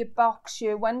top of your box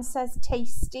here. One says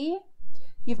tasty.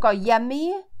 You've got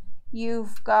yummy.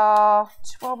 You've got,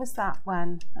 what was that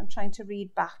one? I'm trying to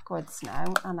read backwards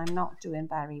now and I'm not doing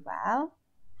very well.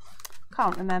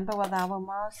 Can't remember what that one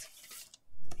was.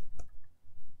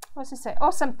 What does it say? Oh,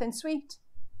 something sweet.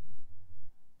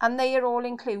 And they are all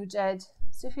included.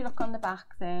 So if you look on the back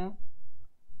there,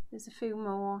 there's a few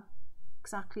more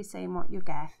exactly saying what you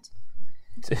get.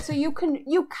 So you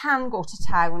can go to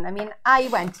town. I mean, I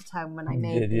went to town when I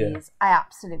made these. I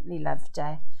absolutely loved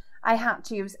it. I had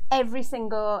to use every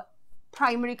single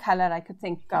primary colour I could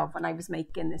think of when I was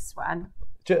making this one.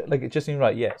 Like, it just seemed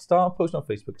right. Yeah, start posting on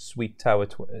Facebook Sweet Tower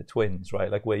Twins,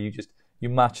 right? Like where you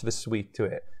match the sweet to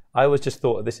it. I was just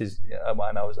thought this is,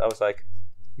 and I was like,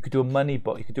 you could do a money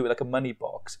box. You could do it like a money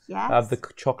box. Yes. Have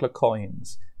the chocolate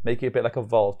coins. Make it a bit like a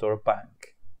vault or a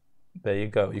bank. There you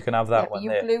go. You can have that one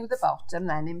there. You glue the bottom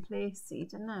then in place, see,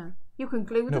 don't know. You can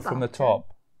glue the bottom. From the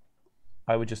top.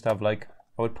 I would just have like,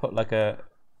 I would put like a...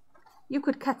 You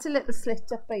could cut a little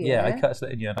slit up by here. Yeah, I cut a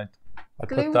slit in here and I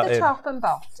glue put that the in. top and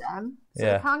bottom.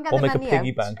 So you can't get or the make a money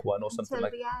piggy out bank one or something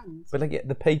like the end. But like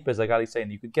the papers, like Ali's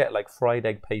saying, you could get like fried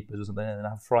egg papers or something and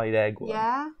have fried egg one.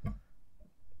 Yeah.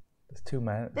 There's too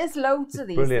many. There's loads of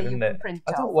these brilliant, that you isn't can it? print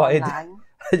I off don't know why online.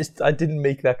 I didn't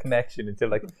make that connection until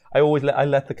like I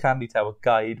let the candy tower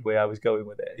guide where I was going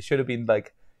with it. It should have been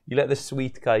like you let the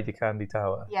sweet guide your candy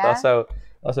tower. Yeah. That's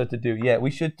how to do. Yeah,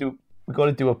 we got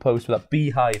to do a post with that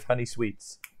beehive honey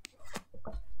sweets.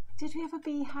 Did we have a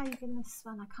beehive in this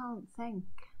one? I can't think.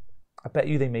 I bet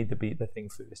you they made the thing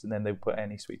first and then they put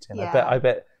any sweets in. Yeah. I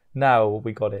bet now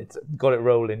we got it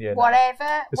rolling. Yeah.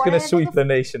 Whatever. It's going to sweep the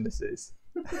nation. This is.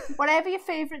 Whatever your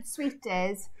favourite sweet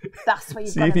is, that's what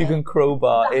you've See got if you can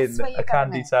crowbar That's in what you a gotta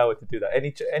candy make. tower to do that.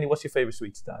 Any what's your favourite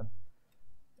sweets, Dan?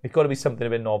 It's got to be something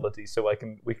of a novelty, so we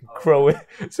can crow it,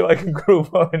 so I can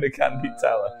crowbar in a candy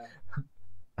tower.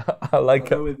 I like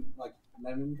I'll go with like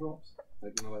lemon drops.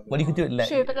 Like, you know, like well, you can do it.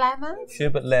 Sherbet lemons.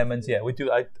 Sherbet lemons, yeah. We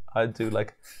do. I do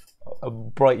like a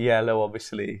bright yellow,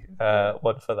 obviously.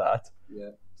 One for that.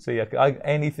 Yeah. So yeah,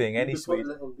 anything, any Just sweet. put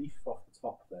a little leaf off the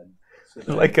top then.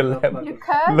 So Like a lemon. You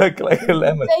could. Look like a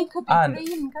lemon. They could be And-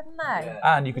 green, couldn't they? Yeah.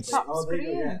 And you could Top's they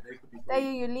green. could be There are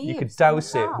green. your leaves. you could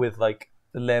douse on it top. with like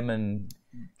lemon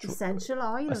essential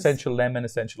oils. essential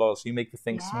oil, so you make the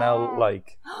thing smell Yeah.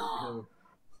 like.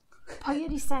 Put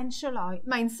your essential oil.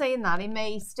 Mind saying that, it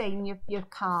may stain your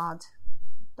card.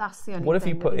 That's the only What if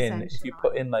thing you put with in essential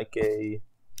oil. like a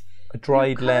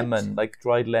dried could. lemon, like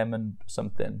dried lemon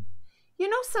something? You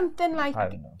know something like I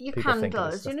don't know. your People think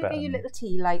of this candles, stuff you know, better get your than me. little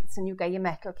tea lights and you get your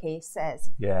metal cases.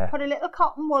 Yeah. Put a little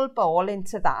cotton wool ball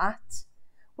into that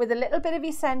with a little bit of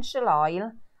essential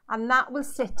oil and that will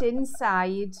sit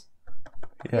inside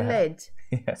your lid.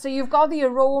 Yeah. So you've got the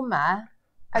aroma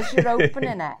as you're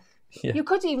opening it. Yeah. You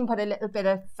could even put a little bit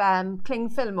of cling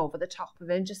film over the top of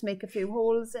it and just make a few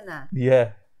holes in it.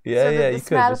 Yeah. Yeah, so yeah, that the you could.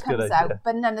 smell That's a good comes idea. out,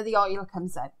 but none of the oil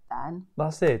comes out then.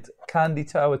 That's it. Candy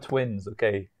Tower Twins.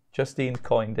 Okay, Justine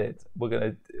coined it.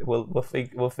 We'll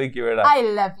figure it out. I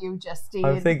love you, Justine.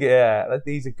 I'm thinking, yeah, like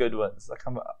these are good ones. Like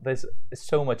there's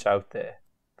so much out there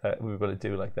that we're going to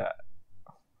do like that.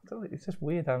 It's just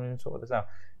weird having even thought of this out.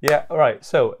 Yeah, all right.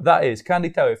 So that is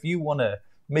Candy Tower. If you want to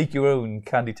make your own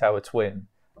Candy Tower twin,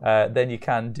 then you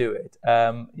can do it.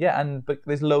 But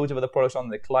there's loads of other products on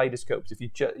the kaleidoscopes. If you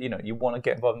you want to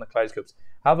get involved in the kaleidoscopes,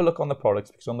 have a look on the products,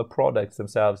 because on the products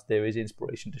themselves there is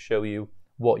inspiration to show you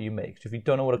what you make. So if you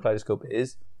don't know what a kaleidoscope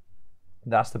is,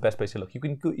 that's the best place to look. You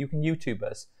can YouTube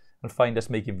us and find us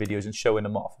making videos and showing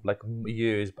them off like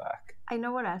years back. I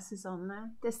know what else is on there.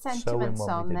 There's So in sentiments one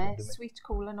we on did there. one, didn't we? Sweet,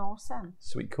 cool and awesome.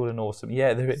 Sweet, cool, and awesome.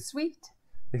 Yeah, there is. Sweet.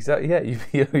 Exactly. Yeah, you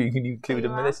can include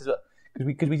them in are. this as well.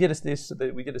 Because we did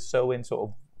a sew-in sort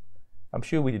of. I'm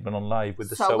sure we did one on live with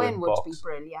the Sewing sew-in would box. be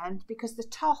brilliant because the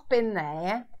top in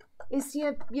there is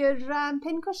your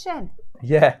pin cushion.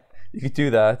 Yeah, you could do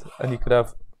that, and you could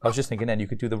have. I was just thinking, then you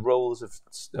could do the rolls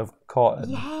of cotton,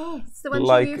 Yes, the one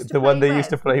like you used to the one play they used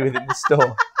to with. play with in the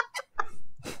store.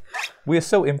 We are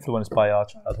so influenced by our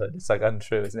childhood. It's like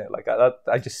untrue, isn't it? Like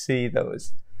I just see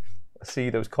those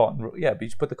cotton. Yeah, but you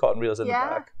just put the cotton reels in the Yeah.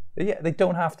 back. Yeah, they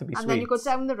don't have to be And sweet. then you go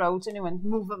down the road and you went,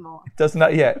 move them more. Doesn't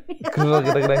that? Yeah. Get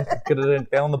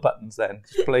on the buttons then.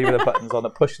 Just play with the buttons on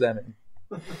it. Push them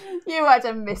in. You had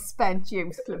a misspent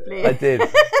youth, Clipley. I did.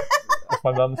 That's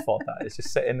my mum's fault. That it's just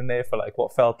sitting in there for like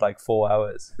what felt like 4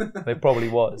 hours. And it probably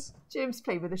was. James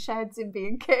played with the sheds in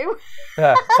B&Q.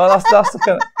 Yeah. Well, that's the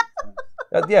kind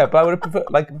of. Yeah, but I would have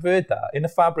preferred that in the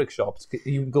fabric shops.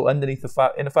 You can go underneath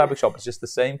in the fabric shop. It's just the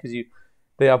same because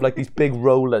they have like these big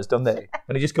rollers, don't they?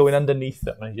 And you just go in underneath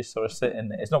them and you just sort of sit in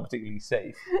there. It's not particularly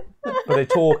safe, but they're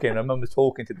talking. And Mum was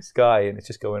talking to this guy, and it's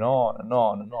just going on and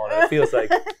on and on. And it feels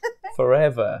like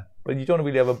forever, but you don't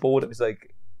really have a boredom. It's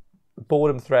like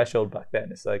boredom threshold back then.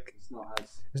 It's like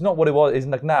it's not what it was. It's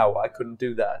like now I couldn't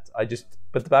do that.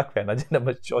 But back then I didn't have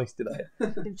much choice, did I?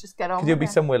 You just get on Because you'd be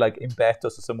with it. somewhere like in Betos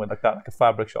or somewhere like that, like a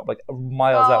fabric shop, like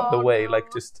miles out of the way, no.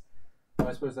 like just.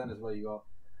 I suppose then as well you got.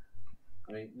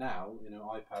 I mean, now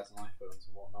iPads and iPhones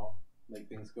and whatnot make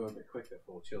things go a bit quicker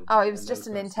for children. Oh, it was And just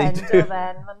a those Nintendo do.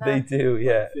 then, wasn't They it? do,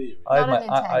 yeah. theory. I Not had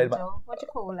a I had Nintendo. What do you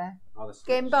call it? Oh, the Switch.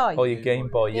 Game Boy. Oh, your Game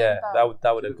Boy, yeah. Game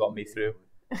That would have got me through.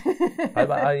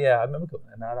 I remember going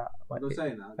there. I'm not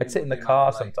saying that. I'd sit in the Game Boy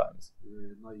car came out, like, sometimes.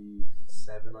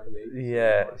 97, 98.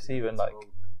 Yeah, it's even like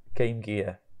Game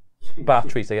Gear.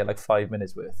 Batteries, they get like 5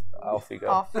 minutes worth. Off you go.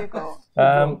 Off you go.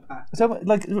 So,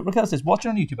 like Raquel says,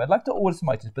 watching on YouTube, I'd like to order some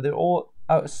items, but they're all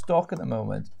out of stock at the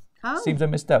moment. Oh. Seems I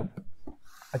missed out.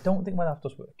 I don't think my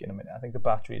laptop's working in a minute. I think the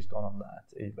battery's gone on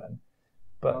that even.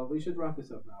 But Well, we should wrap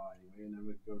this up now anyway, and then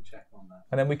we'll go check on that.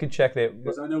 and then we can check the.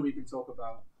 Because I know we can talk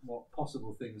about what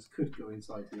possible things could go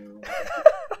inside here.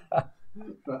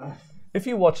 But If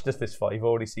you watched us this far, you've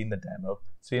already seen the demo,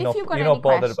 so If you're you've got not any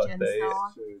bothered about questions, this. though,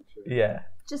 true. Yeah.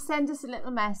 just send us a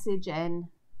little message in.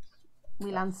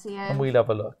 We'll answer you. And we'll have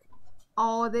a look.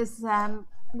 Oh, there's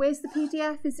where's the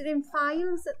PDF? Is it in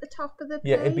files at the top of the page?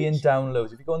 Yeah, it'd be in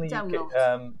downloads. If you go on the Downloads.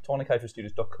 UK,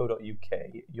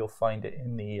 tonichyphenstudios.co.uk, you'll find it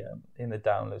in the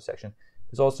download section.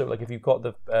 There's also, like, if you've got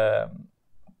the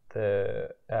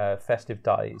festive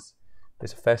dyes,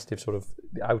 there's a festive sort of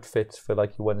outfits for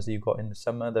like your ones that you got in the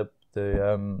summer, the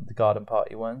garden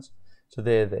party ones. So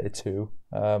they're there too.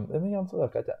 Let me have a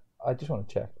look. I just want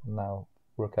to check now,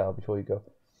 Raquel, before you go.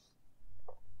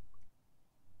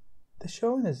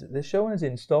 They're showing us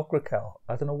in stock, Raquel.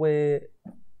 I don't know where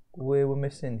we're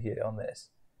missing here on this.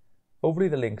 Hopefully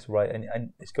the link's right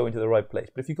and it's going to the right place.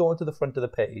 But if you go onto the front of the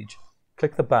page,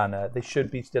 click the banner, they should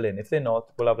be still in. If they're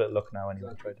not, we'll have a look now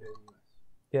anyway.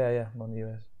 Yeah, I'm on the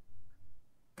US.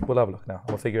 We'll have a look now and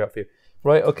we'll figure it out for you.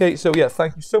 Right, okay, so yeah,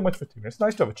 thank you so much for tuning in. It's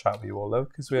nice to have a chat with you all though,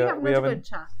 because we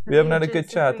haven't had a good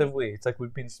chat, have we? It's like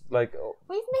we've been like... Oh,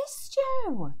 we've missed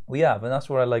you. We have, and that's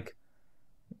what I like.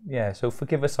 Yeah, so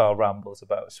forgive us our rambles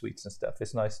about sweets and stuff.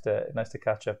 It's nice to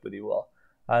catch up with you all.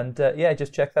 And yeah,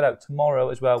 just check that out. Tomorrow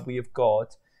as well, we have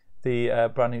got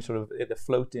the brand new sort of, the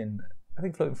floating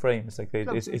frames, like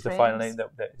is the final name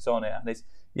that is on it. And it's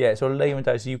sort of layering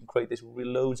down so you can create this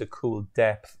loads of cool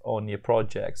depth on your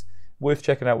projects. Worth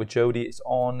checking out with Jodie. It's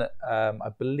on,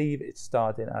 I believe it's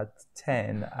starting at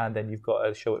 10 and then you've got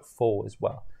a show at 4 as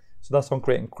well. So that's on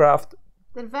Creating Craft.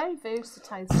 They're very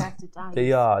versatile set of dice.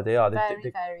 They are. They're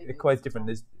Very quite different.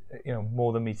 There's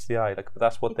more than meets the eye. Like, but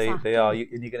that's what they are.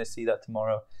 And you're going to see that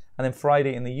tomorrow. And then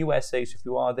Friday in the USA. So if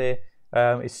you are there,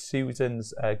 it's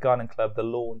Susan's Garden Club. The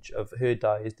launch of her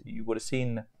dies that you would have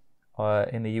seen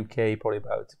in the UK probably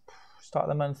about start of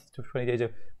the month to 20 days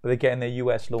ago. But they're getting their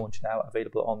US launch now,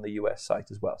 available on the US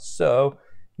site as well. So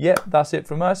yeah, that's it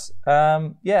from us.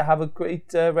 Have a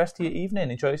great rest of your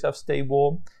evening. Enjoy yourself. Stay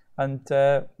warm. And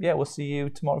we'll see you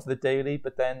tomorrow for the daily.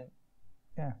 But then,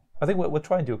 I think we'll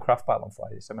try and do a craft battle on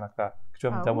Friday, something like that. Because we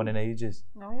haven't done one in ages.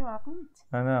 No, you haven't.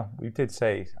 I know. We did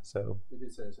say so. We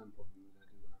did say at some point we were going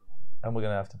to do one. And we're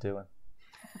gonna have to do it.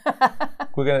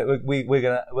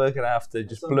 we're gonna have to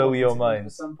just blow your mind.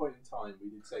 At some point in time, we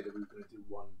did say that we were going to do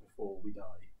one before we die.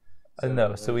 I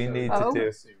know. So we need to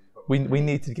do. We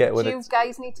need to get one. Do you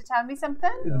guys need to tell me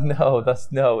something? No,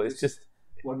 it's just.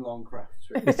 One long craft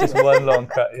trip. It's just one long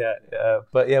craft,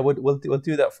 but yeah, we'll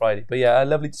do that Friday. But yeah,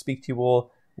 lovely to speak to you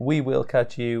all. We will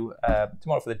catch you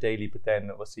tomorrow for the daily, but then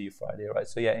we'll see you Friday, all right?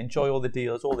 So yeah, enjoy all the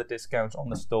deals, all the discounts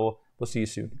on the store. We'll see you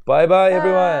soon. Bye,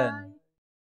 everyone.